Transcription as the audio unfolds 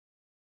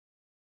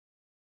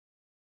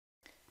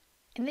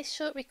In this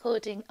short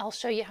recording, I'll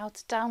show you how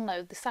to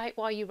download the Cite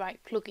While You Write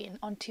plugin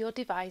onto your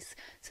device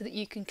so that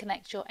you can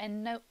connect your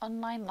EndNote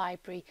online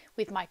library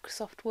with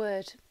Microsoft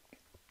Word.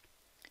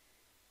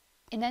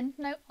 In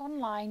EndNote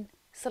Online,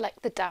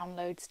 select the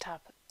Downloads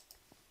tab.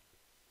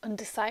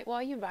 Under Cite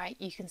While You Write,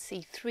 you can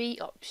see three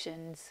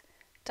options: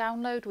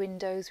 Download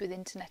Windows with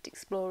Internet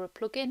Explorer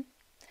plugin,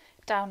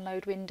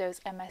 Download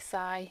Windows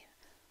MSI,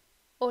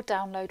 or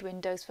Download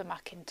Windows for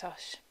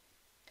Macintosh.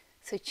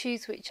 So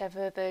choose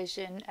whichever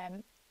version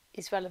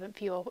is relevant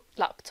for your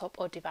laptop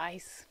or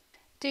device.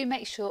 Do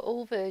make sure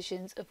all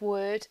versions of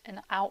Word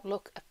and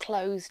Outlook are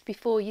closed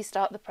before you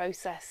start the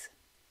process.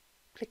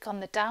 Click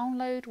on the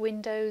Download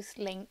Windows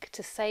link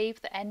to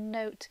save the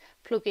EndNote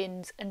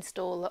plugins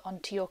installer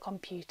onto your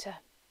computer.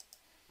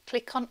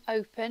 Click on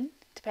Open,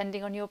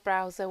 depending on your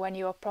browser, when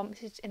you are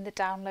prompted in the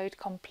Download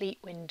Complete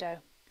window,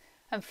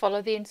 and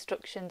follow the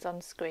instructions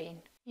on screen.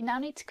 You now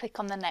need to click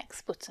on the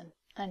Next button,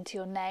 enter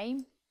your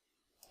name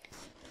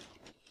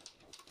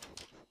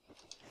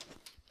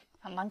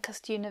and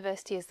Lancaster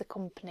University as the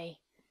company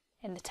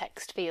in the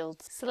text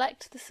fields.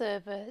 Select the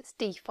server as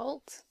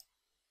default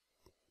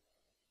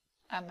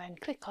and then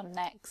click on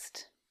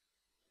Next,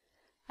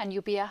 and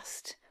you'll be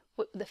asked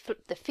what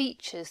the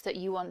features that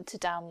you want to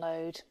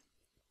download.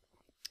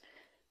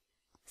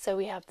 So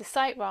we have the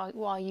Cite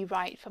While You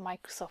Write for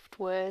Microsoft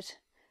Word,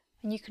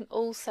 and you can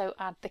also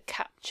add the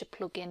Capture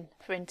plugin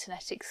for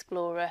Internet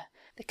Explorer.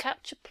 The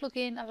Capture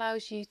plugin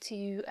allows you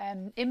to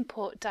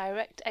import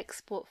direct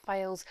export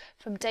files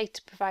from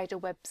data provider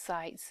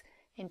websites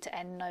into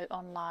EndNote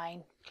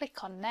Online.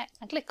 Click on Next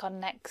and click on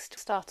Next to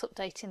start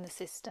updating the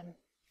system.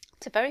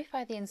 To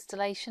verify the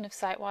installation of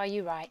Cite While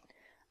You Write,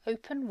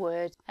 open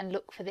Word and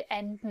look for the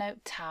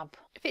EndNote tab.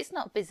 If it's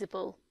not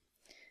visible,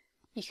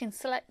 you can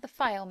select the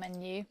File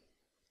menu,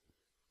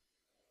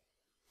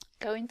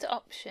 go into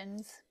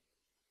Options,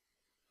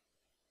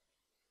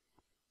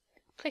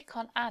 click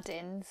on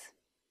Add-ins.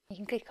 You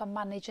can click on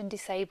Manage and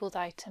Disabled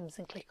Items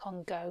and click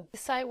on Go. The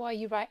Cite While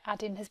You Write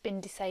add-in has been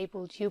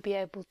disabled. You'll be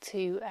able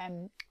to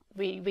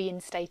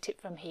reinstate it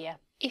from here.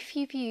 If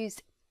you've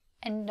used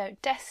EndNote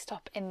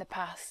Desktop in the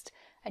past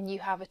and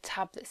you have a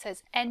tab that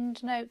says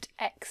EndNote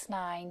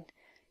X9,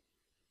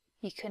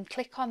 you can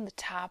click on the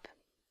tab,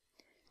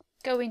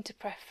 go into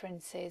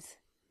Preferences,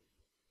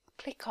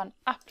 click on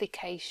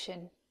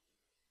Application,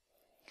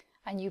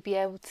 and you'll be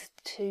able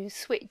to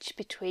switch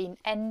between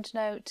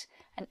EndNote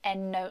and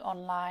EndNote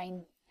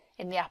Online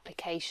in the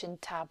Application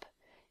tab.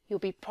 You'll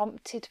be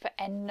prompted for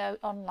EndNote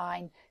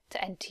Online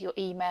to enter your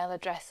email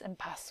address and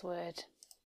password.